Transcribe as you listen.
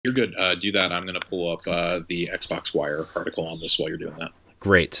You're good. Do that. I'm going to pull up the Xbox Wire article on this while you're doing that.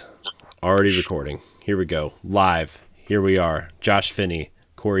 Great. Already recording. Here we go. Live. Here we are. Josh Finney,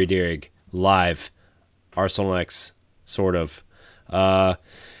 Corey Dierig, live. Arsenal X, sort of.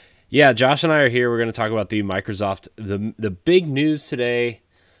 Yeah, Josh and I are here. We're going to talk about the Microsoft, the big news today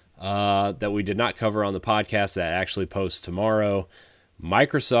that we did not cover on the podcast that actually posts tomorrow.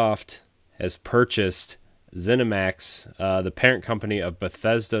 Microsoft has purchased ZeniMax, the parent company of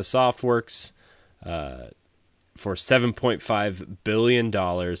Bethesda Softworks, for $7.5 billion.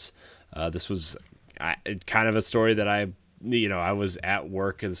 This was kind of a story that I was at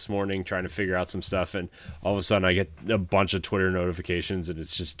work this morning trying to figure out some stuff, and all of a sudden I get a bunch of Twitter notifications, and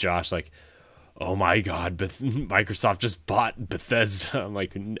it's just Josh like, oh my God, Microsoft just bought Bethesda. I'm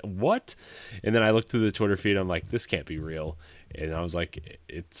like, what? And then I looked through the Twitter feed. I'm like, this can't be real. And I was like,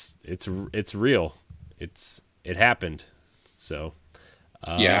 it's real. It happened. So,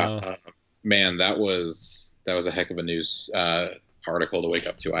 man, that was a heck of a news article to wake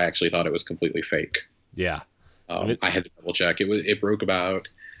up to. I actually thought it was completely fake. Yeah. I had to double check. It broke about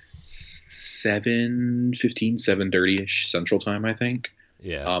 7:15, 7:30ish Central Time, I think.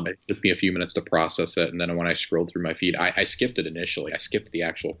 Yeah. It took me a few minutes to process it, and then when I scrolled through my feed, I skipped it initially. I skipped the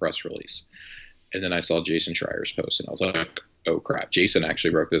actual press release, and then I saw Jason Schreier's post, and I was like, "Oh crap!" Jason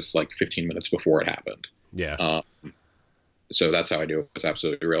actually wrote this like 15 minutes before it happened. Yeah. So that's how I knew it was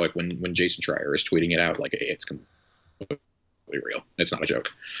absolutely real. Like when Jason Schreier is tweeting it out, like it's completely real. It's not a joke.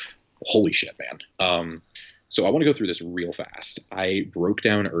 Holy shit, man. So I want to go through this real fast. I broke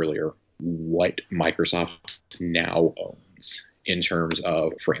down earlier what Microsoft now owns in terms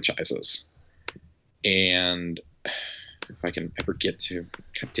of franchises. And if I can ever get to,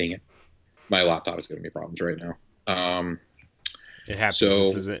 God dang it, my laptop is giving me problems right now. It happens. So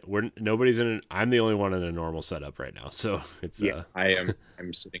this isn't, nobody's in it. I'm the only one in a normal setup right now. So it's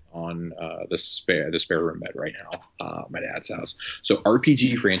I'm sitting on the spare room bed right now, my dad's house. So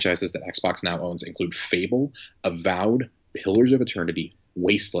RPG franchises that Xbox now owns include Fable, Avowed, Pillars of Eternity,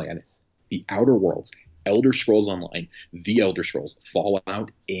 Wasteland, The Outer Worlds, Elder Scrolls Online, The Elder Scrolls,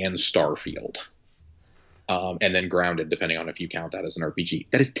 Fallout, and Starfield. And then Grounded, depending on if you count that as an RPG.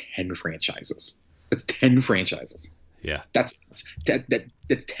 That is 10 franchises. That's 10 franchises. Yeah, that's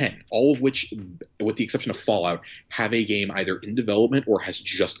 10, all of which, with the exception of Fallout, have a game either in development or has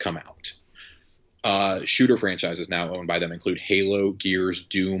just come out. Shooter franchises now owned by them include Halo, Gears,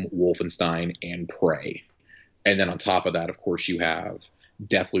 Doom, Wolfenstein, and Prey. And then on top of that, of course, you have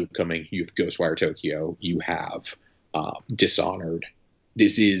Deathloop coming. You have Ghostwire Tokyo. You have Dishonored.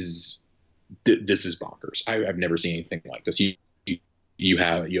 This is bonkers. I've never seen anything like this. You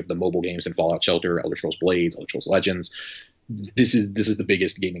have the mobile games in Fallout Shelter, Elder Scrolls Blades, Elder Scrolls Legends. This is the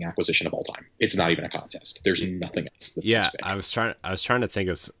biggest gaming acquisition of all time. It's not even a contest. There's nothing else. Yeah, I was trying to think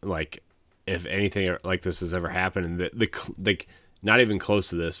of like if anything like this has ever happened, and the not even close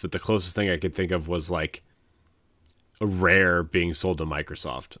to this, but the closest thing I could think of was like a Rare being sold to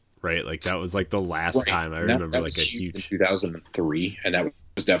Microsoft, right? Like that was like the last time I remember that like a huge in 2003, and that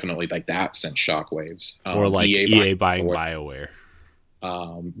was definitely like that sent shockwaves. Or like EA buying BioWare.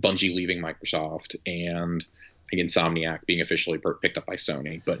 Bungie leaving Microsoft, and like Insomniac being officially picked up by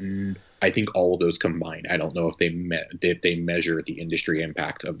Sony. But I think all of those combined, I don't know if they measure the industry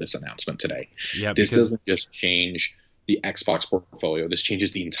impact of this announcement today. Yeah, this doesn't just change the Xbox portfolio. This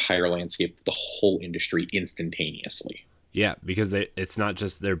changes the entire landscape of the whole industry instantaneously. Yeah, because it's not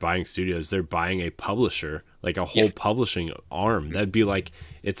just they're buying studios; they're buying a publisher, like a whole publishing arm. That'd be like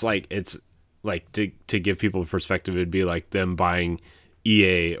it's like to give people perspective, it'd be like them buying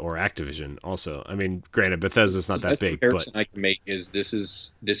EA or Activision. Also, I mean, granted, Bethesda's not that big. But I can make is this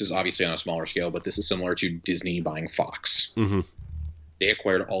is obviously on a smaller scale, but this is similar to Disney buying Fox. Mm-hmm. They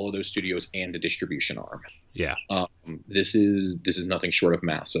acquired all of those studios and the distribution arm. Yeah. This is nothing short of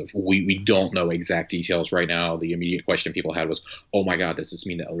massive. We don't know exact details right now. The immediate question people had was, oh my God, does this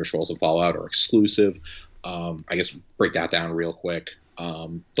mean that Elder Scrolls and Fallout are exclusive? I guess break that down real quick.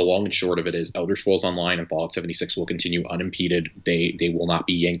 The long and short of it is Elder Scrolls Online and Fallout 76 will continue unimpeded. They will not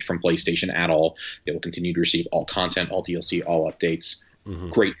be yanked from PlayStation at all. They will continue to receive all content, all DLC, all updates. Mm-hmm.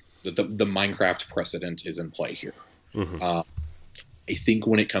 Great. The Minecraft precedent is in play here. Mm-hmm. I think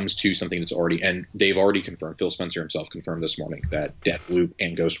when it comes to something that's already, and they've already confirmed, Phil Spencer himself confirmed this morning that Deathloop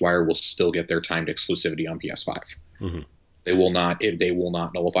and Ghostwire will still get their timed exclusivity on PS5. Mm-hmm. They will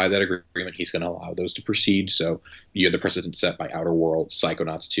not nullify that agreement. He's going to allow those to proceed. So you have the precedent set by Outer Worlds,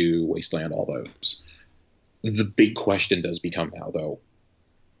 Psychonauts 2, Wasteland, all those. The big question does become now, though,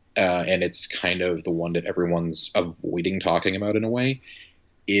 and it's kind of the one that everyone's avoiding talking about in a way,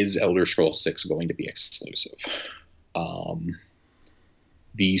 is Elder Scrolls 6 going to be exclusive?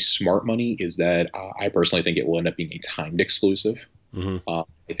 The smart money is that I personally think it will end up being a timed exclusive. Hmm. I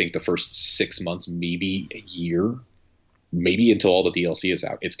think the first 6 months, maybe a year, maybe until all the DLC is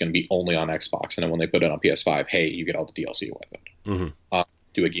out, it's going to be only on Xbox. And then when they put it on PS5, hey, you get all the DLC with it. Hmm.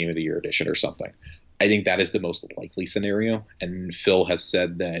 Do a Game of the Year edition or something. I think that is the most likely scenario. And Phil has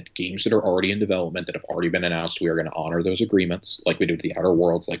said that games that are already in development, that have already been announced, we are going to honor those agreements, like we did with the Outer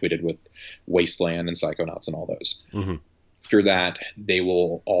Worlds, like we did with Wasteland and Psychonauts and all those. Hmm. After that, they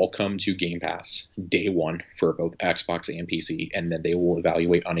will all come to Game Pass day one for both Xbox and PC, and then they will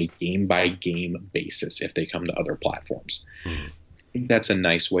evaluate on a game by game basis if they come to other platforms. Hmm. I think that's a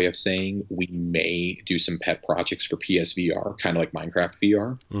nice way of saying we may do some pet projects for PSVR, kind of like Minecraft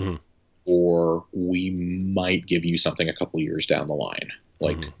VR, Hmm. or we might give you something a couple years down the line.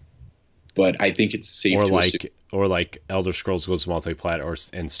 Like, Hmm. but I think it's safe Or to assume. like Elder Scrolls goes multi-plat,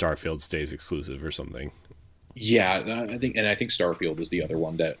 and Starfield stays exclusive or something. Yeah, I think Starfield is the other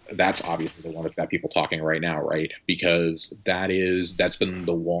one that's obviously the one that's got people talking right now, right? Because that's been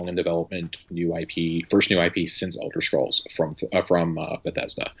the long in development new IP, first new IP since Elder Scrolls from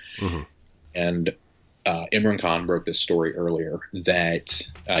Bethesda, Hmm. and Imran Khan broke this story earlier that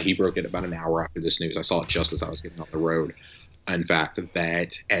he broke it about an hour after this news. I saw it just as I was getting on the road. In fact,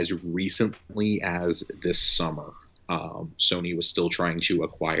 that as recently as this summer, Sony was still trying to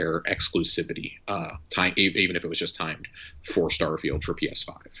acquire exclusivity, even if it was just timed, for Starfield for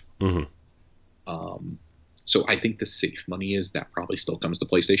PS5. Hmm. So I think the safe money is that probably still comes to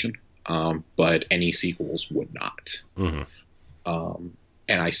PlayStation, but any sequels would not. Hmm.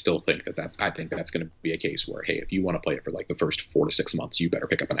 And I still think I think that's going to be a case where, hey, if you want to play it for like the first 4 to 6 months, you better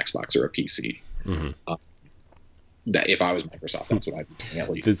pick up an Xbox or a PC. Hmm. That if I was Microsoft, that's what I'd be doing at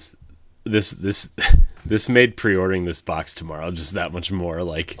least. This made pre-ordering this box tomorrow just that much more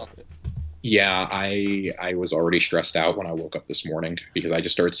like. Yeah, I was already stressed out when I woke up this morning because I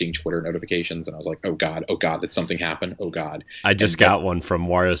just started seeing Twitter notifications and I was like, oh god, did something happen? Oh god. I just got one from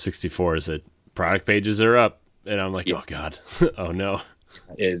Wario64 that product pages are up, and I'm like, oh god, oh no.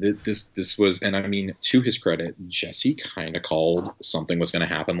 This was, and I mean, to his credit, Jesse kind of called something was going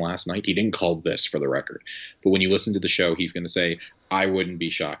to happen last night. He didn't call this, for the record, but when you listen to the show, he's going to say, I wouldn't be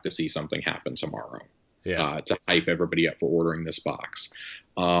shocked to see something happen tomorrow. Yeah. To hype everybody up for ordering this box.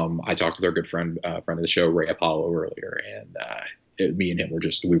 I talked with our good friend of the show, Ray Apollo, earlier, and me and him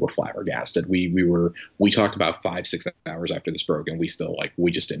we were flabbergasted. We talked about 5-6 hours after this broke, and we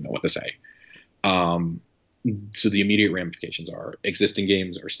just didn't know what to say. So the immediate ramifications are existing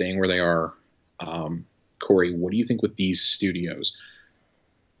games are staying where they are. Corey, what do you think with these studios?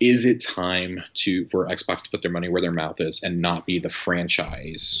 Is it time for Xbox to put their money where their mouth is and not be the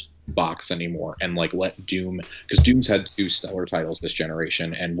franchise box anymore, and let Doom, because Doom's had 2 stellar titles this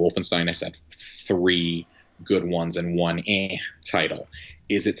generation, and Wolfenstein has had 3 good ones and 1 title.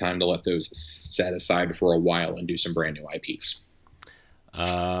 Is it time to let those set aside for a while and do some brand new IPs?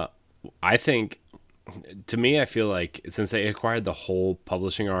 I think, to me, I feel like since they acquired the whole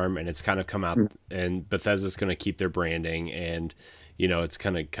publishing arm and it's kind of come out, and Bethesda's going to keep their branding, and it's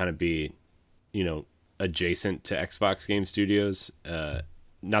going to kind of be adjacent to Xbox Game Studios.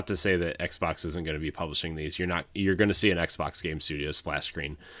 Not to say that Xbox isn't going to be publishing these. You're going to see an Xbox Game Studios splash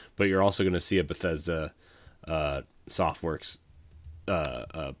screen, but you're also going to see a Bethesda Softworks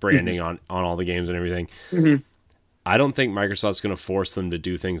branding on all the games and everything. Mm-hmm. I don't think Microsoft's going to force them to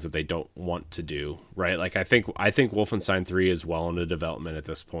do things that they don't want to do, right? Like I think Wolfenstein 3 is well into development at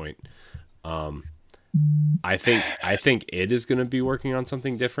this point. I think it is going to be working on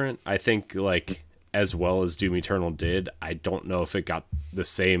something different. I think as well as Doom Eternal did, I don't know if it got the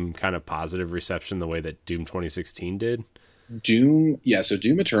same kind of positive reception the way that Doom 2016 did. So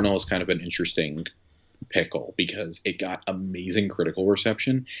Doom Eternal is kind of an interesting pickle because it got amazing critical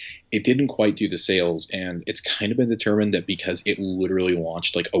reception. It didn't quite do the sales, and it's kind of been determined that because it literally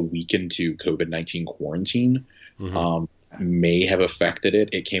launched a week into COVID-19 quarantine, Mm-hmm. May have affected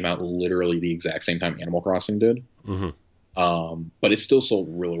it. It came out literally the exact same time Animal Crossing did. Mm-hmm. But it still sold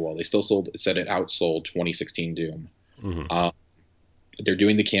really well. It outsold 2016 Doom. Mm-hmm. They're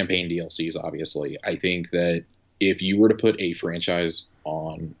doing the campaign DLCs, obviously. I think that if you were to put a franchise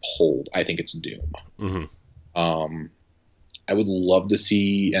on hold, I think it's Doom. Mm-hmm. I would love to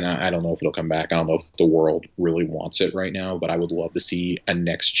see, and I don't know if it'll come back. I don't know if the world really wants it right now, but I would love to see a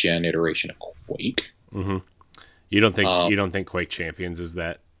next gen iteration of Quake. Mm-hmm. You don't think Quake Champions is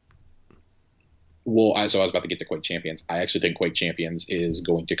that? Well, so I was about to get to Quake Champions. I actually think Quake Champions is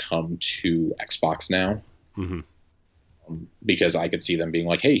going to come to Xbox now. Mm-hmm. Because I could see them being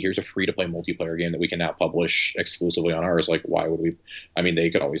like, hey, here's a free to play multiplayer game that we can now publish exclusively on ours. Like, why would we? I mean, they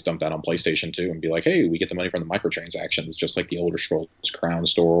could always dump that on PlayStation too and be like, hey, we get the money from the microtransactions, just like the Elder Scrolls Crown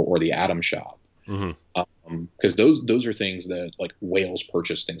Store or the Atom Shop. Because those are things that like whales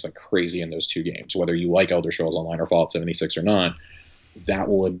purchase things like crazy in those two games. Whether you like Elder Scrolls Online or Fallout 76 or not, that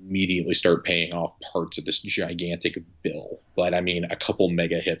will immediately start paying off parts of this gigantic bill. But I mean, a couple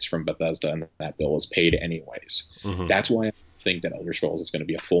mega hits from Bethesda and that bill is paid anyways. That's why I think that Elder Scrolls is going to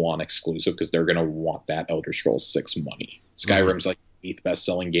be a full-on exclusive, because they're going to want that Elder Scrolls 6 money. Skyrim's like the 8th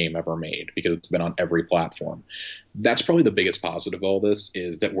best-selling game ever made because it's been on every platform. That's probably the biggest positive of all this,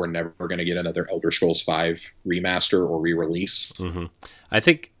 is that we're never going to get another Elder Scrolls 5 remaster or re-release. I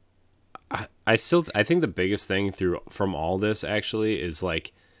think the biggest thing from all this actually is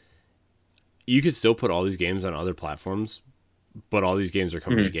like, you could still put all these games on other platforms, but all these games are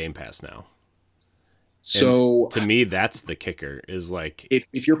coming to Game Pass now. So and to me, that's the kicker, is like,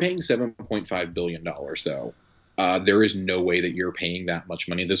 if you're paying $7.5 billion though, there is no way that you're paying that much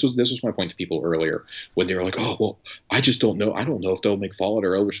money. This was my point to people earlier when they were like, oh, well, I just don't know. I don't know if they'll make Fallout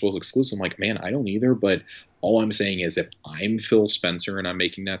or Elder Scrolls exclusive. I'm like, man, I don't either. But all I'm saying is, if I'm Phil Spencer and I'm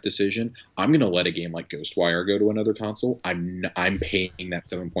making that decision, I'm going to let a game like Ghostwire go to another console. I'm paying that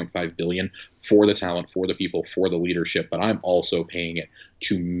 $7.5 billion for the talent, for the people, for the leadership, but I'm also paying it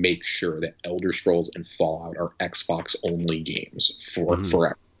to make sure that Elder Scrolls and Fallout are Xbox only games for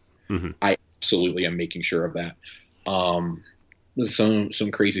forever. I absolutely am making sure of that.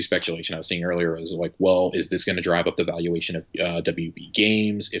 Some crazy speculation I was seeing earlier is like, well, is this going to drive up the valuation of WB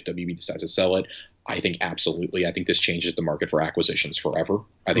Games if WB decides to sell it? I think absolutely. I think this changes the market for acquisitions forever.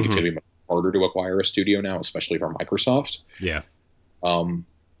 I think it's going to be much harder to acquire a studio now, especially for Microsoft. Yeah.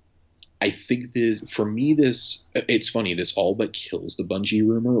 I think for me, it's funny. This all but kills the Bungie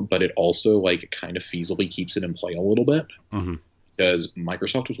rumor, but it also like kind of feasibly keeps it in play a little bit. Because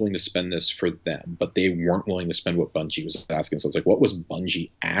Microsoft was willing to spend this for them, but they weren't willing to spend what Bungie was asking. So it's like, what was Bungie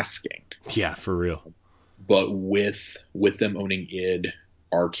asking? Yeah, for real. But with them owning id,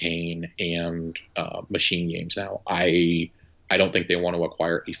 Arcane, and Machine Games now, I don't think they want to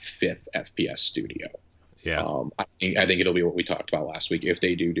acquire a 5th FPS studio. Yeah. I think it'll be what we talked about last week. If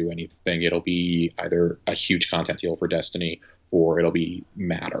they do anything, it'll be either a huge content deal for Destiny or it'll be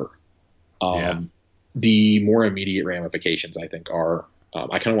Matter. The more immediate ramifications, I think, are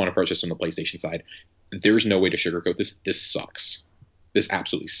I kind of want to approach this on the PlayStation side. There's no way to sugarcoat this. This sucks. This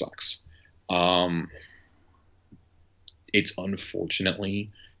absolutely sucks. It's unfortunately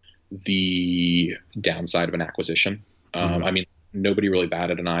the downside of an acquisition. I mean, nobody really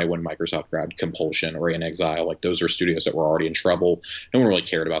batted an eye when Microsoft grabbed Compulsion or In Exile. Like, those are studios that were already in trouble. No one really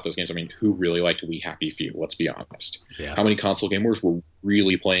cared about those games. I mean, who really liked We Happy Few? Let's be honest. Yeah. How many console gamers were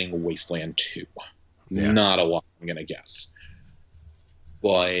really playing Wasteland 2? Yeah. Not a lot, I'm going to guess.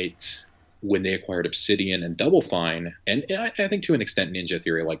 But when they acquired Obsidian and Double Fine, and I think to an extent Ninja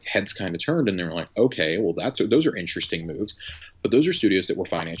Theory, like, heads kind of turned and they were like, okay, well, those are interesting moves. But those are studios that were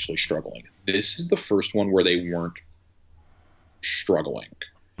financially struggling. This is the first one where they weren't struggling.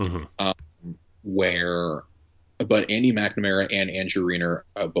 But Andy McNamara and Andrew Reiner,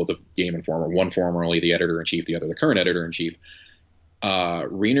 both of Game Informer, one formerly the editor-in-chief, the other the current editor-in-chief,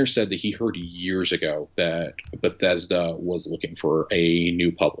 Reiner said that he heard years ago that Bethesda was looking for a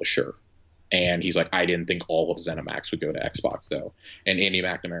new publisher. And he's like, I didn't think all of ZeniMax would go to Xbox, though. And Andy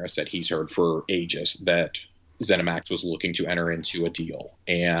McNamara said he's heard for ages that ZeniMax was looking to enter into a deal.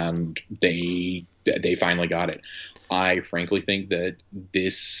 And they finally got it. I frankly think that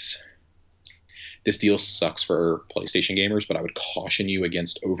this deal sucks for PlayStation gamers, but I would caution you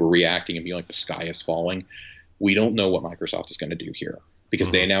against overreacting and being like, the sky is falling. We don't know what Microsoft is going to do here,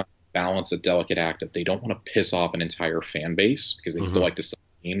 because they now balance a delicate act of, they don't want to piss off an entire fan base because they still like to sell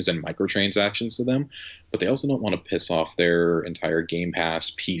games and microtransactions to them, but they also don't want to piss off their entire Game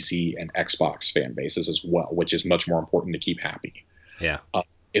Pass, PC, and Xbox fan bases as well, which is much more important to keep happy. Yeah.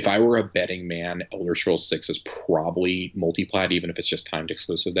 If I were a betting man, Elder Scrolls 6 is probably multi-plat, even if it's just timed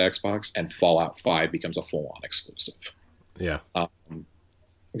exclusive to Xbox, and Fallout 5 becomes a full-on exclusive. Yeah.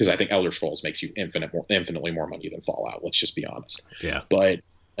 Because I think Elder Scrolls makes you infinitely more money than Fallout. Let's just be honest. Yeah. But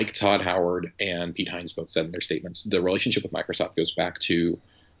like Todd Howard and Pete Hines both said in their statements, the relationship with Microsoft goes back to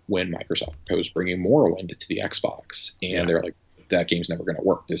when Microsoft proposed bringing Morrowind to the Xbox. And they're like, that game's never going to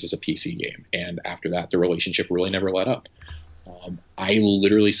work. This is a PC game. And after that, the relationship really never let up. I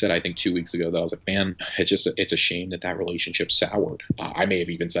literally said, I think 2 weeks ago, that I was like, man, it's a shame that relationship soured. I may have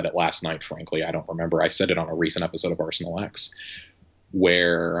even said it last night, frankly. I don't remember. I said it on a recent episode of Arsenal X,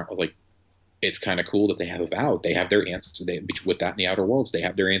 where I was like, it's kind of cool that they have Avowed. They have their answer with that in the Outer Worlds. They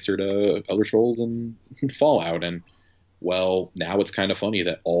have their answer to Elder Scrolls and Fallout. And Well, now it's kind of funny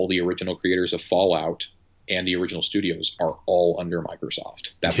that all the original creators of Fallout and the original studios are all under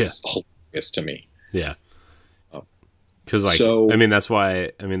Microsoft. That's hilarious to me. Yeah. Um, Because like, so I mean, that's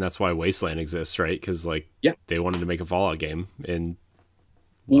why Wasteland exists, right? Because like, yeah. they wanted to make a Fallout game, and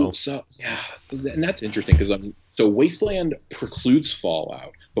Well, so yeah, and that's interesting because so Wasteland precludes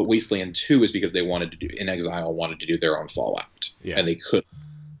Fallout, but Wasteland 2 is because they wanted to do In Exile wanted to do their own Fallout, yeah, and they couldn't.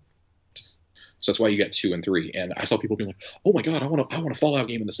 So that's why you got 2 and 3. And I saw people being like, "Oh my god, I want a Fallout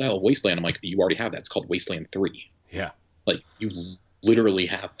game in the style of Wasteland." I'm like, "You already have that. It's called Wasteland 3. yeah, Like you literally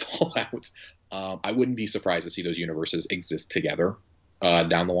have Fallout." I wouldn't be surprised to see those universes exist together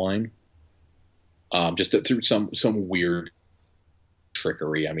down the line, through some weird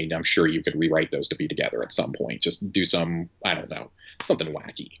trickery. I mean, I'm sure you could rewrite those to be together at some point. Just do some, I don't know, something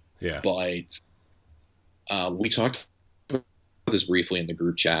wacky. yeah. But we talked about this briefly in the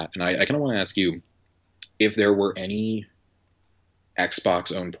group chat, and I kind of want to ask you if there were any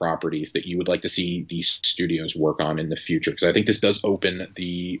Xbox-owned properties that you would like to see these studios work on in the future, because I think this does open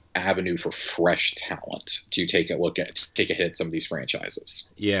the avenue for fresh talent to take a hit at some of these franchises.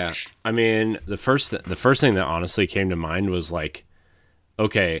 Yeah, I mean, the first thing that honestly came to mind was like,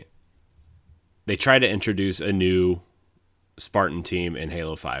 okay, they tried to introduce a new Spartan team in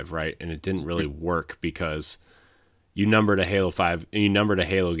Halo 5, right? And it didn't really work because you numbered a Halo 5 and you numbered a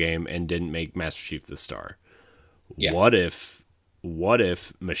Halo game and didn't make Master Chief the star. Yeah. What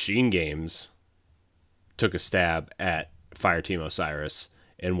if Machine Games took a stab at Fireteam Osiris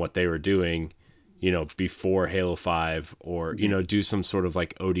and what they were doing, before Halo 5, or, do some sort of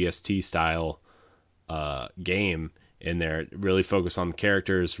like ODST style game in there, really focus on the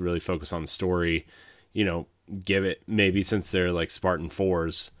characters, really focus on the story, give it, maybe since they're like Spartan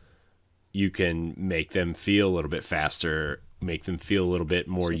 4s, you can make them feel a little bit faster, make them feel a little bit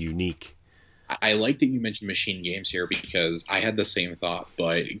more unique. I like that you mentioned Machine Games here because I had the same thought,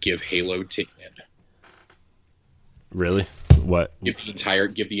 but give Halo to id. Really? What? Give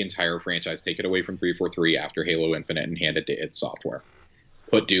the entire franchise, take it away from 343 after Halo Infinite and hand it to id Software.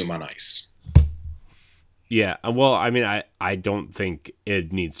 Put Doom on ice. Yeah, well, I mean, I don't think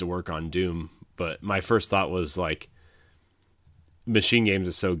it needs to work on Doom, but my first thought was like, Machine Games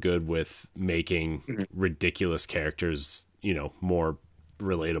is so good with making ridiculous characters, more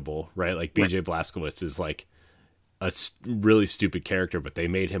relatable, right? Like BJ Blazkowicz is like a really stupid character, but they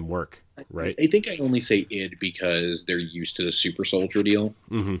made him work, right? I think I only say id because they're used to the super soldier deal.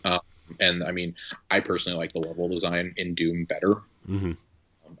 Mm-hmm. And I mean, I personally like the level design in Doom better. Mm-hmm.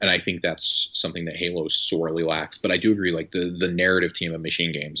 And I think that's something that Halo sorely lacks. But I do agree, like the narrative team of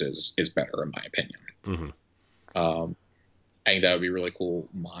Machine Games is better in my opinion. Mm-hmm. I think that would be really cool.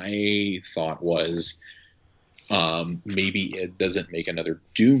 My thought was maybe it doesn't make another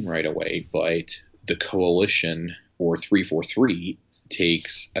Doom right away, but the Coalition or 343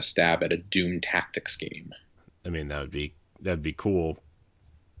 takes a stab at a Doom Tactics game. I mean, that'd be cool.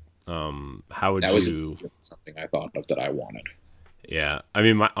 How would that you? Was something I thought of that I wanted. Yeah, I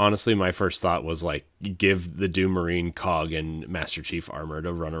mean, honestly, my first thought was like, give the Doom Marine Cog and Master Chief armor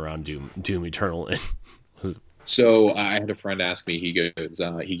to run around Doom Eternal. So I had a friend ask me. He goes,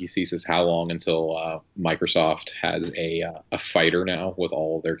 he says, how long until Microsoft has a fighter now with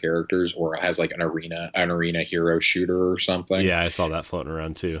all of their characters, or has like an arena hero shooter or something? Yeah, I saw that floating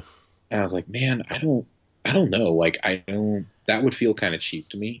around too. And I was like, man, I don't know. Like, that would feel kind of cheap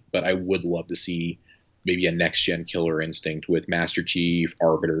to me, but I would love to see maybe a next-gen Killer Instinct with Master Chief,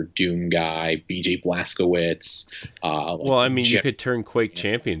 Arbiter, Doom Guy, BJ Blazkowicz. Well, I mean, you could turn Quake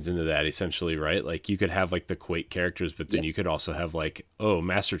Champions into that, essentially, right? Like, you could have, like, the Quake characters, but then you could also have, like,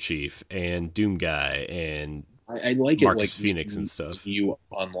 Master Chief and Doom Guy and I like Marcus it, like Phoenix and stuff. You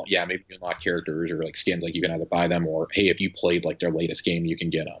unlock, maybe you unlock characters or, like, skins. Like, you can either buy them or, hey, if you played, like, their latest game, you can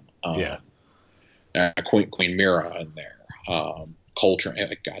get them. Queen Mira in there. Coltrane,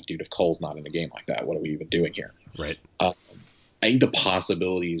 like, God, dude, if Cole's not in a game like that, what are we even doing here? Right. I think the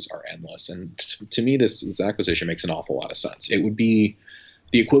possibilities are endless, and to me, this acquisition makes an awful lot of sense. It would be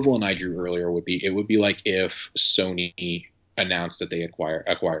the equivalent I drew earlier. It would be like if Sony announced that they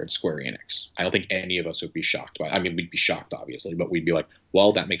acquired Square Enix. I don't think any of us would be shocked by it. I mean, we'd be shocked, obviously, but we'd be like,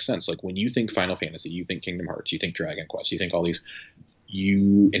 well, that makes sense. Like, when you think Final Fantasy, you think Kingdom Hearts, you think Dragon Quest, you think all these,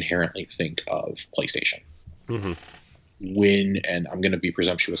 you inherently think of PlayStation. Mm-hmm. And I'm going to be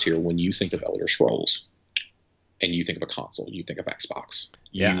presumptuous here, when you think of Elder Scrolls and you think of a console, you think of Xbox.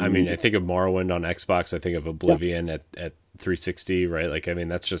 I mean, I think of Morrowind on Xbox. I think of Oblivion at 360, right? Like, I mean,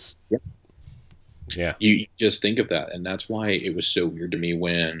 that's just... Yeah. You just think of that, and that's why it was so weird to me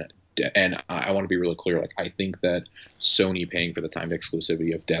when and I want to be really clear. Like, I think that Sony paying for the timed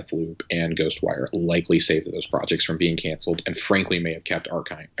exclusivity of Deathloop and Ghostwire likely saved those projects from being canceled, and frankly may have kept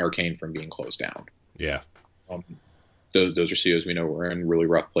Arcane from being closed down. Yeah. Those are studios we know were in really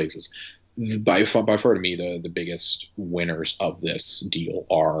rough places. By far to me, the biggest winners of this deal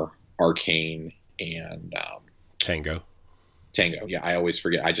are Arcane and Tango. Yeah, I always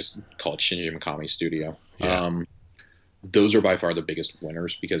forget. I just call it Shinji Mikami Studio. Yeah. Those are by far the biggest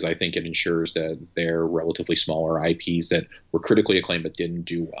winners because I think it ensures that they're relatively smaller IPs that were critically acclaimed but didn't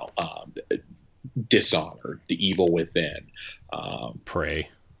do well. Dishonored, The Evil Within, Prey.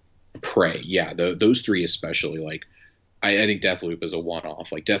 Yeah, those three especially. Like, I think Deathloop is a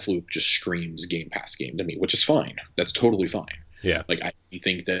one-off. Like, Deathloop just screams Game Pass game to me, which is fine. That's totally fine. Yeah. Like, I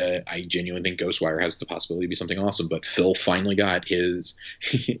genuinely think Ghostwire has the possibility to be something awesome, but Phil finally got his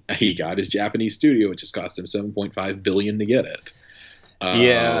he got his Japanese studio. It just cost him $7.5 billion to get it.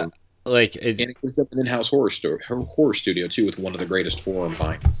 Yeah. Like, and it was an in-house horror studio too, with one of the greatest horror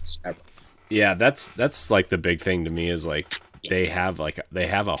minds ever. Yeah, that's like the big thing to me is like they have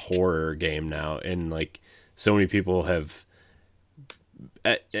a horror game now, and like so many people have.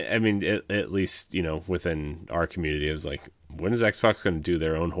 I mean, at least, you know, within our community, it was like, when is Xbox going to do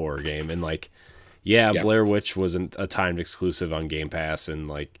their own horror game? And like, yeah, Blair Witch wasn't a timed exclusive on Game Pass, and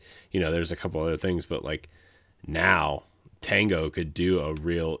like, you know, there's a couple other things, but like now Tango could do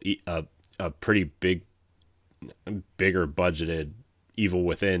a pretty bigger budgeted Evil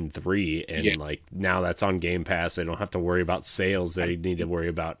Within 3, and like now that's on Game Pass. They don't have to worry about sales. They need to worry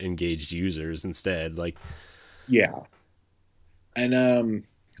about engaged users instead. Like, yeah. And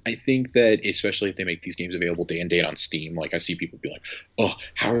I think that especially if they make these games available day and date on Steam, like I see people be like, oh,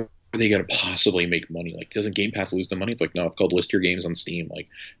 how are they going to possibly make money? Like, doesn't Game Pass lose the money? It's like, no, it's called list your games on Steam. Like,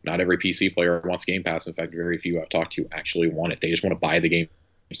 not every PC player wants Game Pass. In fact, very few I've talked to actually want it. They just want to buy the games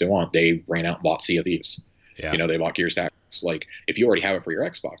they want. They ran out and bought Sea of Thieves. Yeah. You know, they bought Gears Tactics. Like, if you already have it for your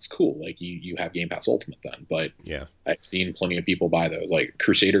Xbox, cool. Like, you have Game Pass Ultimate then. But yeah, I've seen plenty of people buy those. Like,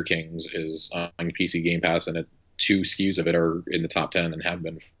 Crusader Kings is on PC Game Pass, and 2 SKUs of it are in the top 10 and have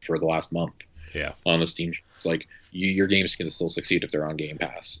been for the last month. Yeah, on the Steam. It's like your games can still succeed if they're on Game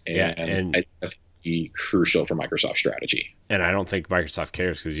Pass. And I think that's crucial for Microsoft's strategy. And I don't think Microsoft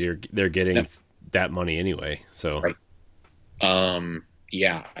cares because they're getting that money anyway. So, right.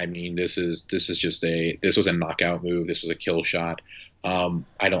 Yeah, I mean, this was a knockout move. This was a kill shot.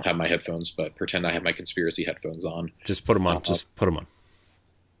 I don't have my headphones, but pretend I have my conspiracy headphones on. Just put them on. Just put them on.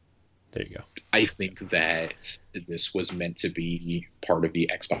 There you go. I think that this was meant to be part of the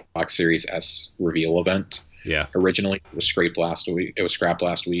Xbox Series S reveal event. Yeah. Originally, it was scrapped last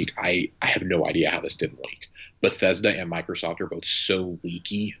week. I have no idea how this didn't leak. Bethesda and Microsoft are both so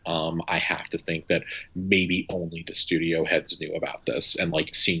leaky. I have to think that maybe only the studio heads knew about this and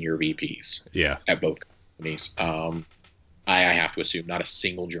like senior VPs. Yeah. At both companies. I have to assume not a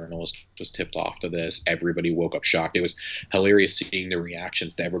single journalist was tipped off to this. Everybody woke up shocked. It was hilarious seeing the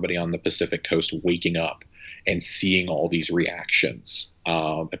reactions to everybody on the Pacific Coast waking up and seeing all these reactions.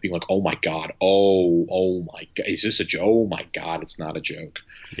 And being like, oh my God, oh my God, is this a joke? Oh my God, it's not a joke.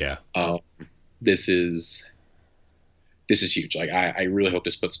 Yeah. This is huge. Like, I really hope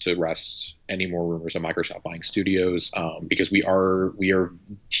this puts to rest any more rumors of Microsoft buying studios, because we are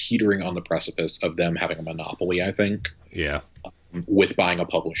teetering on the precipice of them having a monopoly, I think. Yeah. With buying a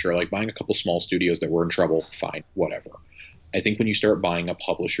publisher, like buying a couple small studios that were in trouble, fine, whatever. I think when you start buying a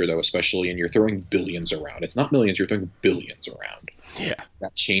publisher, though, especially, and you're throwing billions around, it's not millions, you're throwing billions around. Yeah.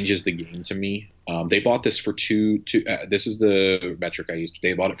 That changes the game to me. They bought this for two this is the metric I used.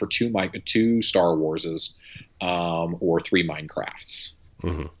 They bought it for two Star Warses, or 3 Minecrafts.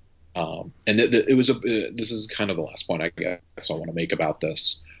 Mm-hmm. And it was this is kind of the last point I guess I want to make about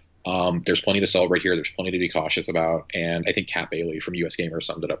this. There's plenty to celebrate here. There's plenty to be cautious about. And I think Kat Bailey from US Gamer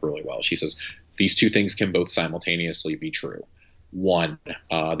summed it up really well. She says, these two things can both simultaneously be true. One,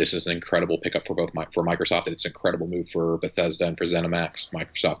 this is an incredible pickup for Microsoft. It's an incredible move for Bethesda and for ZeniMax.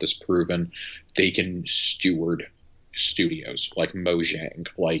 Microsoft has proven they can steward studios like Mojang,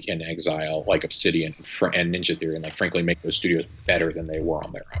 like In Exile, like Obsidian, and Ninja Theory, and like frankly make those studios better than they were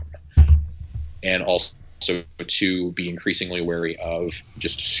on their own. And also to be increasingly wary of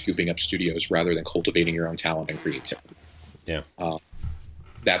just scooping up studios rather than cultivating your own talent and creativity. Yeah.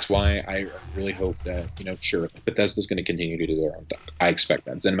 That's why I really hope that, sure, Bethesda's going to continue to do their own thing. I expect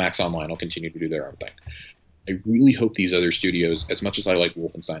that. ZeniMax Online will continue to do their own thing. I really hope these other studios, as much as I like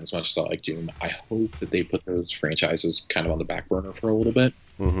Wolfenstein, as much as I like Doom, I hope that they put those franchises kind of on the back burner for a little bit,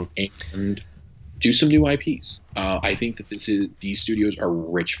 mm-hmm. and do some new IPs. I think that these studios are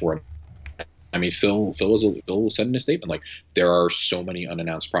rich for I mean, Phil said in a statement like there are so many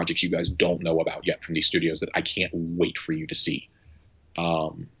unannounced projects you guys don't know about yet from these studios that I can't wait for you to see.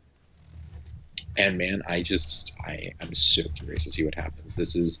 Um, and man, I'm so curious to see what happens.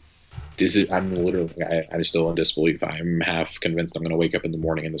 This is I'm literally I'm still in disbelief. I'm half convinced I'm going to wake up in the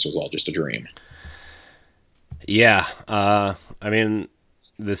morning and this was all just a dream. Yeah. I mean,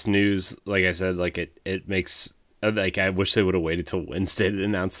 this news, like I said, like it makes like I wish they would have waited till Wednesday to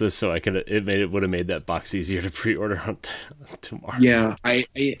announce this, so I could it would have made that box easier to pre-order on tomorrow. Yeah,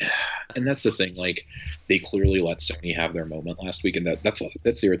 and that's the thing. Like, they clearly let Sony have their moment last week, and that's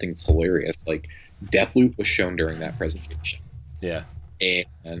the other thing that's hilarious. Like, Deathloop was shown during that presentation, Yeah.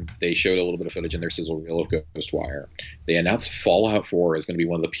 and they showed a little bit of footage in their sizzle reel of Ghostwire. They announced Fallout 4 is going to be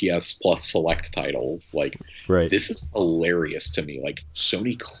one of the PS Plus Select titles. Like, Right. this is hilarious to me. Like,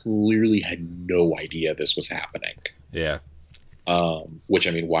 Sony clearly had no idea this was happening. Yeah. Which,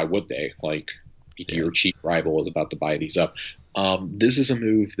 I mean, why would they? Like, your chief rival is about to buy these up. This is a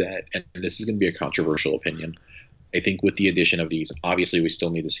move that, and this is going to be a controversial opinion. I think with the addition of these, obviously we still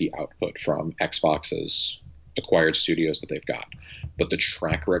need to see output from Xbox's acquired studios that they've got. But the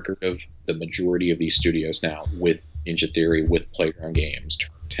track record of the majority of these studios now, with Ninja Theory, with Playground Games,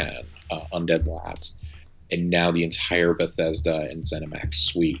 Turn 10, Undead Labs, and now the entire Bethesda and ZeniMax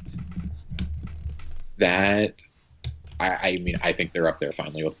suite, that I mean, I think they're up there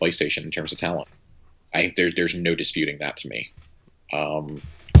finally with PlayStation in terms of talent. There's no disputing that to me.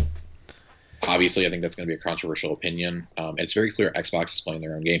 Obviously, I think that's going to be a controversial opinion. And it's very clear Xbox is playing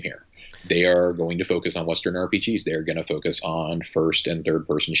their own game here. They are going to focus on Western RPGs. They're going to focus on first and third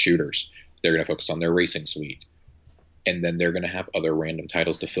person shooters. They're going to focus on their racing suite. And then they're going to have other random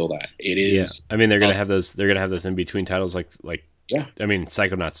titles to fill that. It is. Yeah. I mean, they're going to have those. They're going to have those in between titles, like. Yeah. I mean,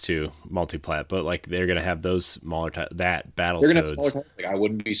 Psychonauts 2 multiplat, but like they're going to have those smaller that Battletoads. They're going to have smaller titles. Like, I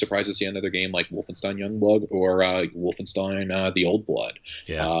wouldn't be surprised to see another game like Wolfenstein Youngblood or Wolfenstein The Old Blood.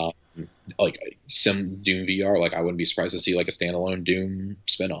 Yeah. Like some Doom VR. Like, I wouldn't be surprised to see like a standalone Doom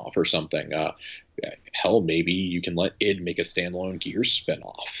spinoff or something. Hell, maybe you can let id make a standalone Gears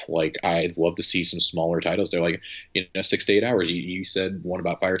spinoff. Like, I'd love to see some smaller titles. They're like, 6 to 8 hours. You said one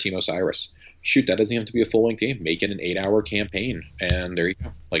about Fireteam Osiris. Shoot, that doesn't have to be a full-length game. Make it an 8-hour campaign, and there you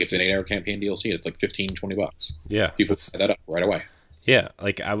go. Like, it's an 8-hour campaign DLC, and it's like $15-20. Yeah, people buy that up right away. Yeah,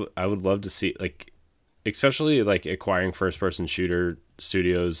 like I would love to see, like, especially like acquiring first-person shooter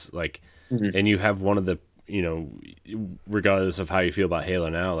studios, like, and you have one of the, regardless of how you feel about Halo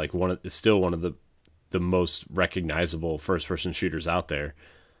now, like it's still one of the most recognizable first-person shooters out there.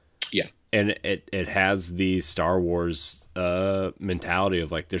 Yeah. And it has the Star Wars mentality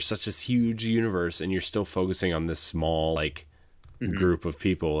of like there's such this huge universe and you're still focusing on this small like group of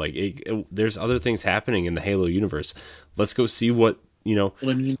people. Like there's other things happening in the Halo universe. Let's go see what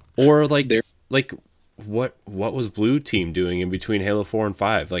or like what was Blue Team doing in between Halo 4 and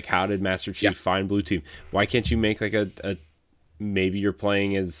 5? Like, how did Master Chief find Blue Team? Why can't you make like a maybe you're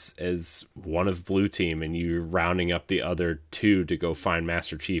playing as one of Blue Team and you're rounding up the other two to go find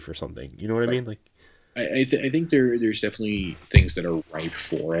Master Chief or something. You know what I mean? Like, I think there's definitely things that are ripe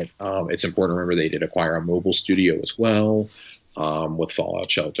for it. It's important to remember they did acquire a mobile studio as well, with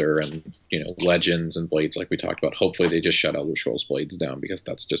Fallout Shelter and Legends and Blades, like we talked about. Hopefully they just shut Elder Scrolls Blades down because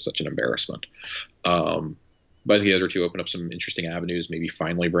that's just such an embarrassment. But the other two open up some interesting avenues. Maybe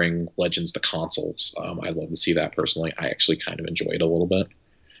finally bring Legends to consoles. I'd love to see that personally. I actually kind of enjoy it a little bit.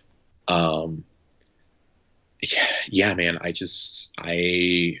 Yeah, man. I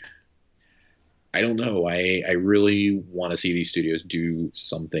don't know. I really want to see these studios do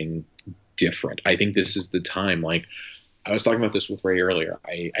something different. I think this is the time. Like, I was talking about this with Ray earlier.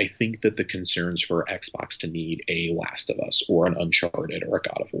 I think that the concerns for Xbox to need a Last of Us or an Uncharted or a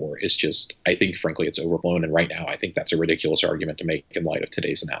God of War is just, I think, frankly, it's overblown. And right now, I think that's a ridiculous argument to make in light of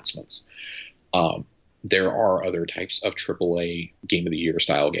today's announcements. There are other types of AAA Game of the Year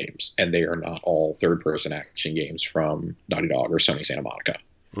style games, and they are not all third-person action games from Naughty Dog or Sony Santa Monica.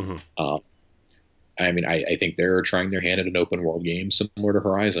 I mean, I think they're trying their hand at an open world game similar to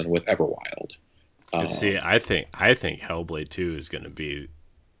Horizon with Everwild. See, I think Hellblade 2 is going to be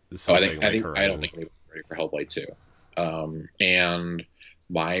something I don't think anyone's ready for Hellblade 2. And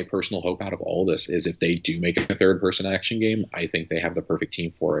my personal hope out of all this is if they do make a third-person action game, I think they have the perfect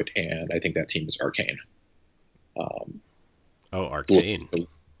team for it, and I think that team is Arcane. Arcane.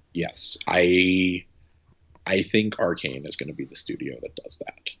 Yes, I think Arcane is going to be the studio that does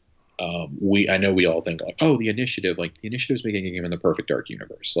that. I know we all think like, oh, the Initiative is making a game in the perfect dark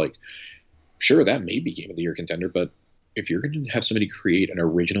universe. Like, sure, that may be Game of the Year contender, but if you're going to have somebody create an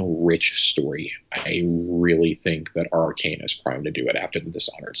original, rich story, I really think that Arcane is primed to do it after the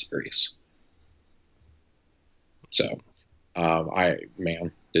Dishonored series. So,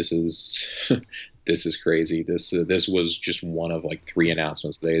 this is this is crazy. This was just one of like three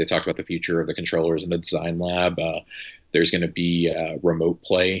announcements today. They talked about the future of the controllers in the design lab. There's going to be remote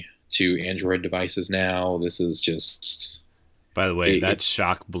play to Android devices now. This is just. By the way, that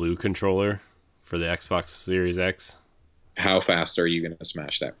Shock Blue controller for the Xbox Series X. How fast are you going to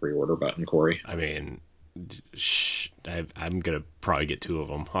smash that pre-order button, Corey? I mean, I'm going to probably get two of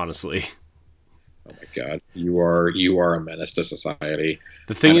them, honestly. Oh my God, you are a menace to society.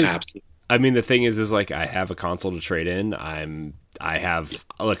 The thing is like I have a console to trade in. I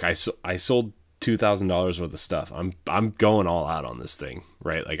sold $2,000 worth of stuff. I'm going all out on this thing,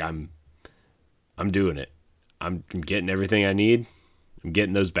 right? Like I'm doing it. I'm getting everything I need. I'm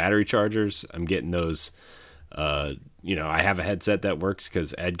getting those battery chargers. I'm getting those. I have a headset that works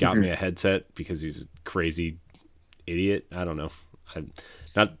because Ed got me a headset because he's a crazy idiot. I don't know.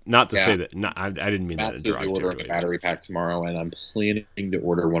 Not to say that. I didn't mean that. I'm ordering a battery pack tomorrow, and I'm planning to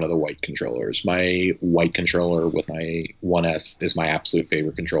order one of the white controllers. My white controller with my 1S is my absolute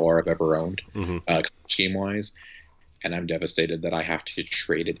favorite controller I've ever owned, game wise. And I'm devastated that I have to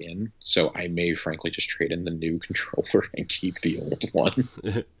trade it in. So I may frankly just trade in the new controller and keep the old one.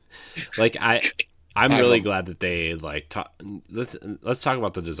 I'm really glad that they let's talk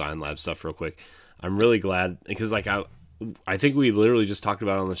about the design lab stuff real quick. I'm really glad because I think we literally just talked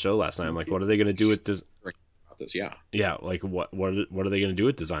about it on the show last night. I'm like, what are they going to do with this? Yeah. Like what are they going to do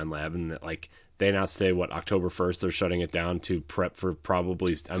with design lab? And like they announced today, October 1st, they're shutting it down to prep for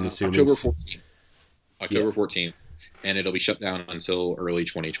probably, I'm assuming October 14th. And it'll be shut down until early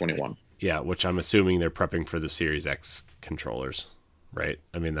 2021. Yeah, which I'm assuming they're prepping for the Series X controllers, right?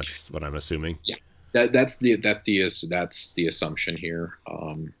 I mean, that's what I'm assuming. Yeah, that's the assumption here.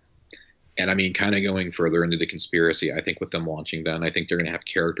 And I mean, kind of going further into the conspiracy, I think with them launching then, I think they're going to have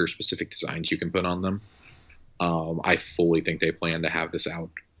character-specific designs you can put on them. I fully think they plan to have this out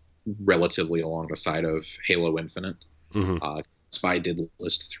relatively along the side of Halo Infinite. Spy did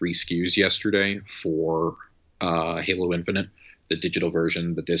list 3 SKUs yesterday for Halo Infinite, the digital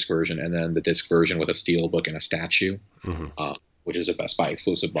version, the disc version, and then the disc version with a steelbook and a statue, which is a Best Buy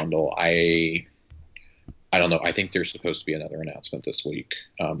exclusive bundle. I don't know. I think there's supposed to be another announcement this week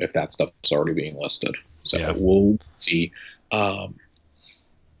if that stuff's already being listed. So we'll see. Man,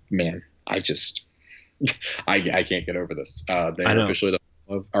 I can't get over this. They're officially the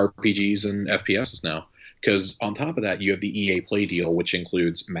RPGs and FPSs now. Because on top of that, you have the EA Play deal, which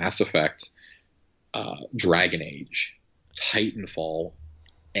includes Mass Effect, Dragon Age, Titanfall,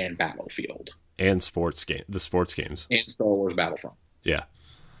 and Battlefield, and the sports games, and Star Wars Battlefront. Yeah,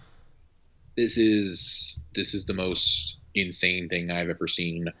 this is the most insane thing I've ever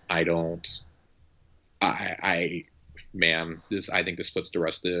seen. I think this puts to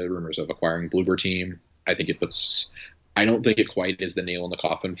rest the rumors of acquiring Bloober Team. I don't think it quite is the nail in the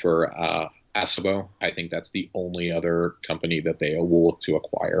coffin for Asobo. I think that's the only other company that they will look to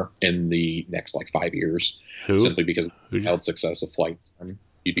acquire in the next 5 years. Who? Simply because of the held success of Flight Sim.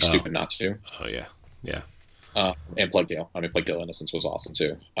 You'd be stupid not to. Oh yeah. And Plague Tale. I mean, Plague Tale Innocence was awesome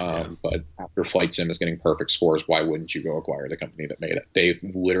too. But after Flight Sim is getting perfect scores, why wouldn't you go acquire the company that made it? They've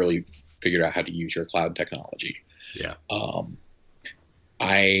literally figured out how to use your cloud technology. Yeah.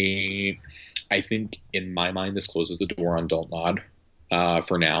 I think in my mind this closes the door on Don't Nod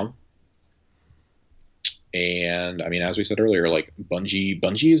for now. And I mean, as we said earlier,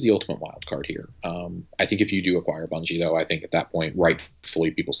 Bungie is the ultimate wild card here. I think if you do acquire Bungie, though, I think at that point,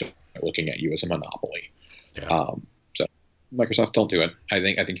 rightfully, people start looking at you as a monopoly. Yeah. So Microsoft, don't do it. I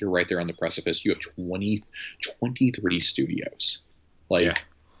think you're right there on the precipice. You have 23 studios.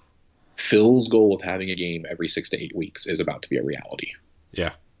 Phil's goal of having a game every 6 to 8 weeks is about to be a reality.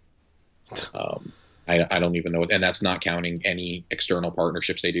 Yeah. I don't even know, and that's not counting any external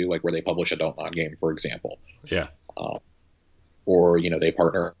partnerships they do, like where they publish a Don't Nod game, for example. Yeah. Or they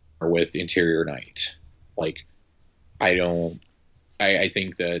partner with Interior Night. I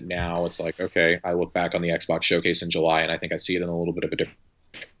think that now it's okay, I look back on the Xbox showcase in July, and I think I see it in a little bit of a different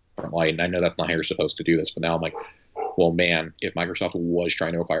light. And I know that's not how you're supposed to do this, but now I'm like, well, man, if Microsoft was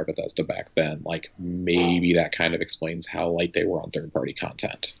trying to acquire Bethesda back then, maybe that kind of explains how light they were on third-party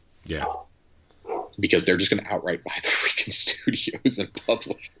content. Yeah. Because they're just going to outright buy the freaking studios and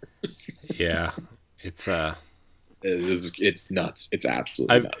publishers. Yeah, it's nuts. It's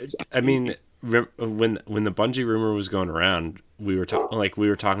absolutely nuts. I mean, when the Bungie rumor was going around, we were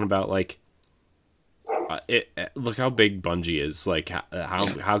talking about look how big Bungie is.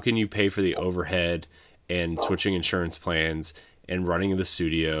 How can you pay for the overhead and switching insurance plans and running the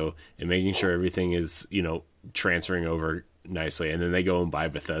studio and making sure everything is transferring over nicely, and then they go and buy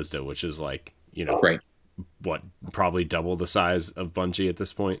Bethesda, which is right. what, probably double the size of Bungie at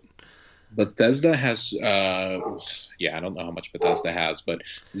this point. Bethesda has, I don't know how much Bethesda has, but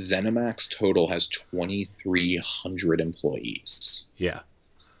ZeniMax total has 2,300 employees. Yeah.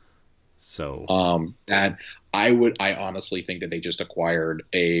 So that I honestly think that they just acquired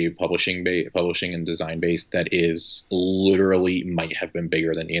a publishing and design base that is literally might have been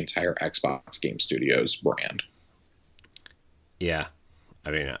bigger than the entire Xbox Game Studios brand. Yeah, I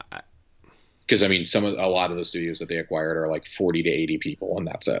mean, because a lot of the studios that they acquired are like 40 to 80 people, and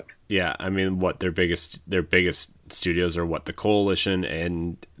that's it. Yeah, I mean, what their biggest studios are what, the Coalition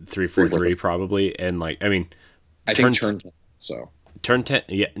and 343 probably, and like, I mean, I think Turn 10. So Turn 10,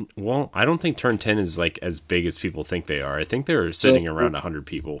 yeah. Well, I don't think Turn 10 is like as big as people think they are. I think they're sitting around 100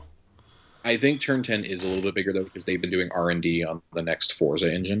 people. I think Turn 10 is a little bit bigger though, because they've been doing R&D on the next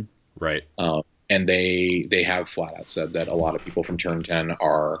Forza engine, right? And they have flat out said that a lot of people from Turn 10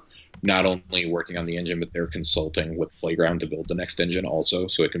 are not only working on the engine, but they're consulting with Playground to build the next engine also,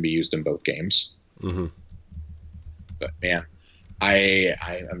 so it can be used in both games. Mm-hmm. But man,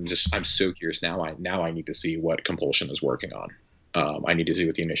 I'm so curious now. I need to see what Compulsion is working on. I need to see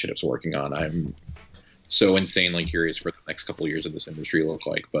what the initiative's working on. I'm so insanely curious for the next couple of years of this industry look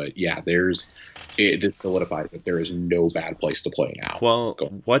like. But yeah, this solidifies that there is no bad place to play now. Well,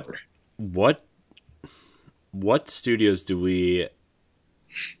 what studios do we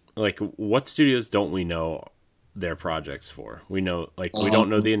like? What studios don't we know their projects for? We know, like, we don't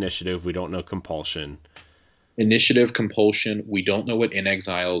know the Initiative. We don't know Compulsion. Initiative, Compulsion. We don't know what In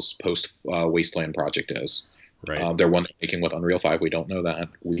Exile's post Wasteland project is. Right. They're one making with Unreal 5. We don't know that.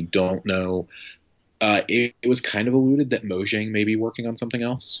 We don't know. It was kind of alluded that Mojang may be working on something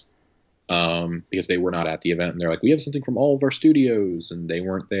else, because they were not at the event, and they're like, we have something from all of our studios, and they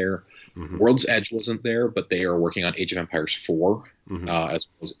weren't there. Mm-hmm. World's Edge wasn't there, but they are working on Age of Empires 4, mm-hmm. As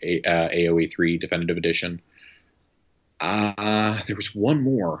well as AoE 3 Definitive Edition. There was one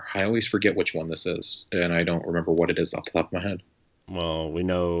more. I always forget which one this is, and I don't remember what it is off the top of my head. Well, we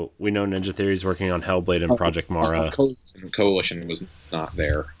know Ninja Theory's working on Hellblade and Project Mara. Coalition was not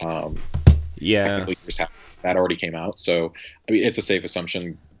there. Yeah, that already came out, so I mean, it's a safe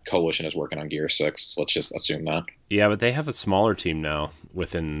assumption Coalition is working on Gear 6. Let's just assume that. Yeah, but they have a smaller team now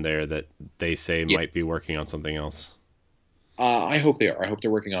within there that they say might be working on something else. I hope they are. I hope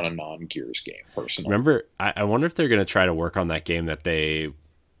they're working on a non-Gears game, personally. Remember, I wonder if they're going to try to work on that game that they,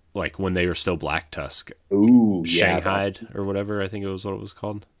 like, when they were still Black Tusk. Ooh, Shanghai or whatever, I think it was what it was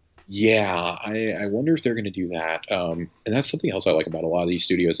called. Yeah, I wonder if they're going to do that. And that's something else I like about a lot of these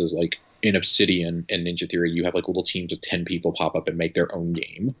studios is, like, in Obsidian and Ninja Theory, you have, like, little teams of 10 people pop up and make their own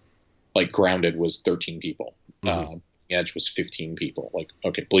game. Like, Grounded was 13 people. Mm-hmm. Edge was 15 people. Like,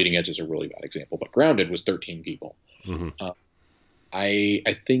 okay, Bleeding Edge is a really bad example, but Grounded was 13 people. Mm-hmm. I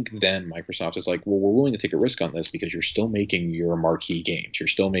think then Microsoft is like, well, we're willing to take a risk on this because you're still making your marquee games. You're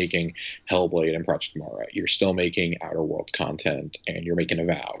still making Hellblade and Project Mara. You're still making Outer Worlds content, and you're making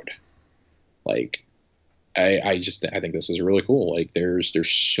Avowed. Like, I think this is really cool. Like, there's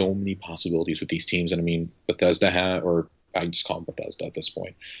so many possibilities with these teams, and I mean, Bethesda or I just call them Bethesda at this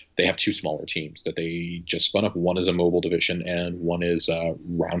point. They have two smaller teams that they just spun up. One is a mobile division, and one is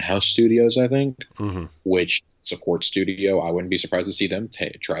Roundhouse Studios, I think, mm-hmm. which is a court studio. I wouldn't be surprised to see them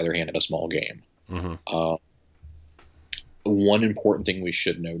try their hand at a small game. Mm-hmm. One important thing we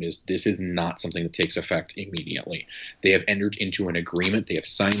should note is this is not something that takes effect immediately. They have entered into an agreement. They have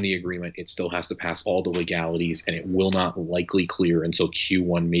signed the agreement. It still has to pass all the legalities, and it will not likely clear until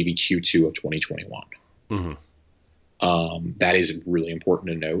Q1, maybe Q2 of 2021. Mm-hmm. That is really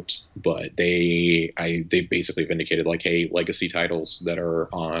important to note, but they basically have indicated, like, hey, legacy titles that are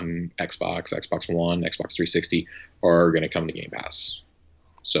on Xbox, Xbox One, Xbox 360 are going to come to Game Pass.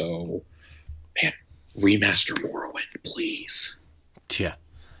 So, man, remaster Morrowind, please. Yeah.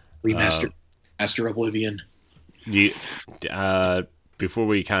 Master Oblivion. Before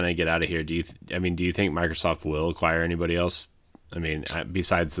we kind of get out of here, do you think Microsoft will acquire anybody else? I mean,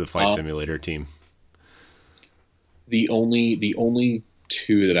 besides the Flight Simulator team. The only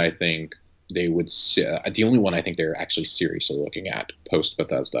two that I think they would, the only one I think they're actually seriously looking at post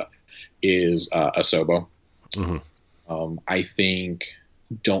Bethesda is Asobo. Mm-hmm. I think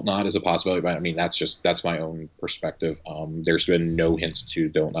Don't Nod is a possibility, but I mean that's my own perspective. There's been no hints to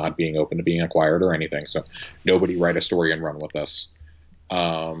Don't Nod being open to being acquired or anything, so nobody write a story and run with this,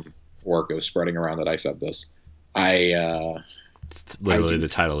 or go spreading around that I said this. It's literally the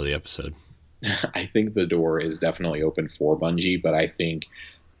title of the episode. I think the door is definitely open for Bungie, but I think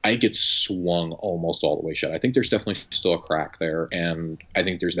it's swung almost all the way shut. I think there's definitely still a crack there, and I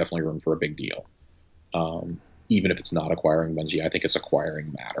think there's definitely room for a big deal. Even if it's not acquiring Bungie, I think it's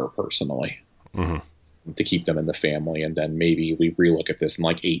acquiring Matter personally. Mm-hmm. to keep them in the family, and then maybe we relook at this in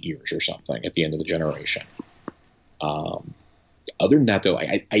like 8 years or something at the end of the generation. Other than that, though,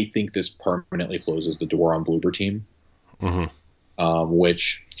 I think this permanently closes the door on Bloober Team,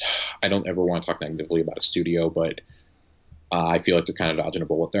 which I don't ever want to talk negatively about a studio, but I feel like they're kind of dodging a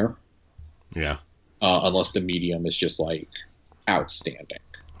bullet there. Yeah. Unless the medium is just like outstanding.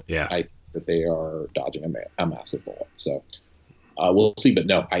 Yeah. I think that they are dodging a massive bullet. So we'll see. But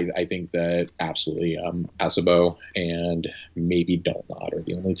no, I think that absolutely Asobo and maybe Don't Nod are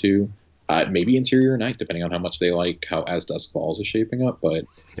the only two. Maybe Interior Night, depending on how much they like how As Dusk Falls is shaping up. But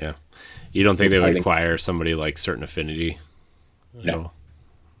yeah, you don't think they would require somebody like Certain Affinity? No,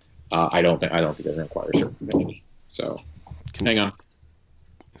 I don't think they're going to require Certain Affinity. So hang on.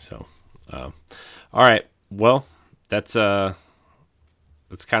 So, all right. Well, that's kind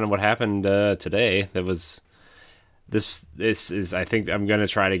of what happened today. That was this is. I think I'm going to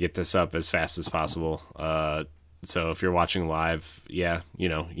try to get this up as fast as possible. So if you're watching live, yeah, you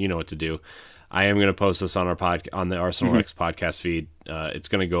know what to do. I am going to post this on our on the Arsenal X podcast feed. It's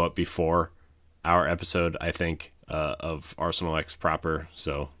going to go up before our episode, I think, of Arsenal X proper.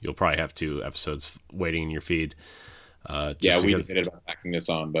 So you'll probably have 2 episodes waiting in your feed. We debated about backing this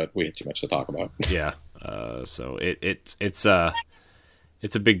on, but we had too much to talk about. Yeah. So it's a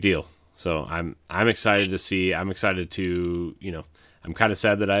big deal. So I'm excited to see. I'm excited to I'm kind of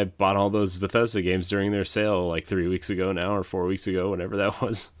sad that I bought all those Bethesda games during their sale like 3 weeks ago now, or 4 weeks ago, whenever that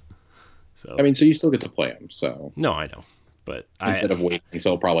was. So I mean, so you still get to play them. So no, I know, but instead of waiting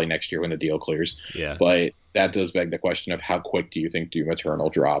until probably next year when the deal clears. Yeah. But that does beg the question of how quick do you think Doom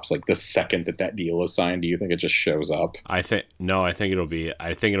Eternal drops? Like the second that deal is signed, do you think it just shows up? I think it'll be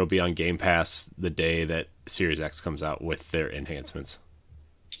on Game Pass the day that Series X comes out with their enhancements.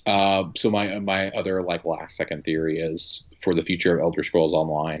 So my other like last second theory is for the future of Elder Scrolls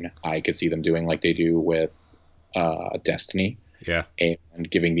Online, I could see them doing like they do with Destiny, and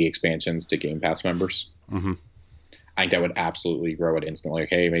giving the expansions to Game Pass members. Mm-hmm. I think that would absolutely grow it instantly. Like,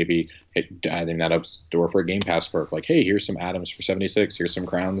 hey, maybe I think that opens the door for a Game Pass perk. Like, hey, here's some atoms for 76. Here's some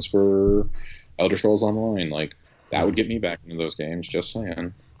crowns for Elder Scrolls Online. Like that would get me back into those games. Just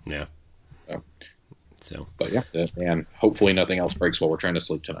saying. Yeah. So, but yeah, man. Hopefully, nothing else breaks while we're trying to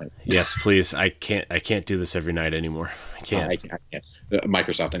sleep tonight. Yes, please. I can't do this every night anymore. I can't. I can't.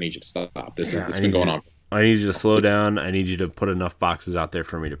 Microsoft, I need you to stop. This has been going on. I need you to slow down. I need you to put enough boxes out there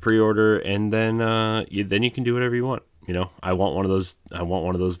for me to pre-order, and then you can do whatever you want. I want one of those. I want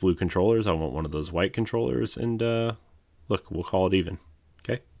one of those blue controllers. I want one of those white controllers, and look, we'll call it even.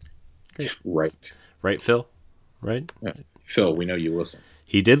 Okay. Great. Right, Phil. Right. Yeah. Phil, we know you listen.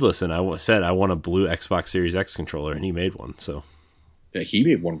 He did listen. I said I want a blue Xbox Series X controller, and he made one. So he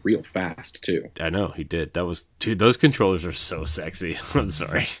made one real fast too. I know he did. Those controllers are so sexy. I'm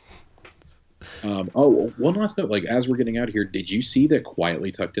sorry. One last note. Like as we're getting out of here, did you see that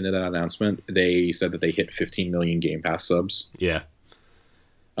quietly tucked into that announcement? They said that they hit 15 million Game Pass subs. Yeah.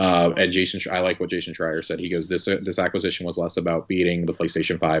 And I like what Jason Schreier said. He goes, "This acquisition was less about beating the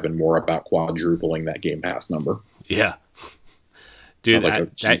PlayStation 5 and more about quadrupling that Game Pass number." Yeah. Dude, Mark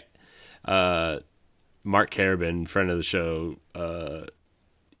Carabin, friend of the show,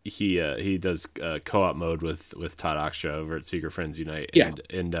 he does co-op mode with Todd Oxtra over at Secret Friends Unite.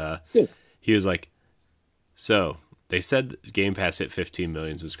 And he was like, so they said Game Pass hit 15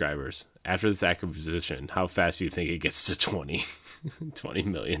 million subscribers. After this acquisition, how fast do you think it gets to 20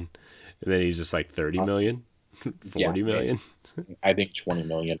 million? And then he's just like 30 million, 40 million. I think 20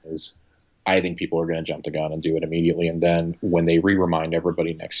 million is... I think people are going to jump the gun and do it immediately. And then when they remind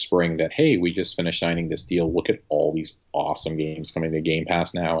everybody next spring that, hey, we just finished signing this deal. Look at all these awesome games coming to Game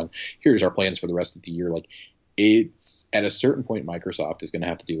Pass now. And here's our plans for the rest of the year. Like it's at a certain point, Microsoft is going to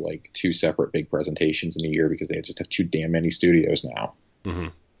have to do like 2 separate big presentations in a year because they just have too damn many studios now. Mm-hmm.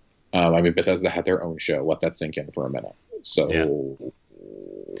 I mean, Bethesda had their own show. Let that sink in for a minute. So yeah.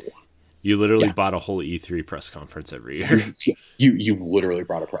 You literally bought a whole E3 press conference every year. You literally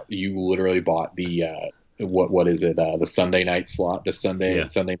bought the what is it? The Sunday night slot, the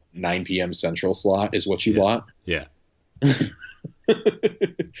Sunday 9 p.m. Central slot is what you bought. Yeah.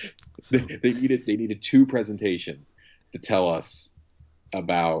 They needed 2 presentations to tell us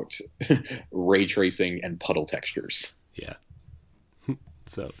about ray tracing and puddle textures. Yeah.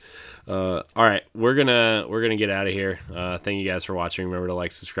 So, all right, we're gonna get out of here. Thank you guys for watching. Remember to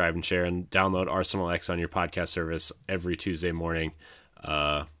like, subscribe, and share, and download Arsenal X on your podcast service every Tuesday morning.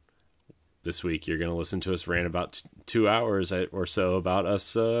 This week, you're gonna listen to us rant about 2 hours or so about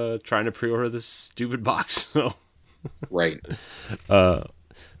us trying to pre-order this stupid box. So, right.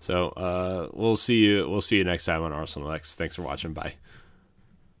 So we'll see you next time on Arsenal X. Thanks for watching. Bye.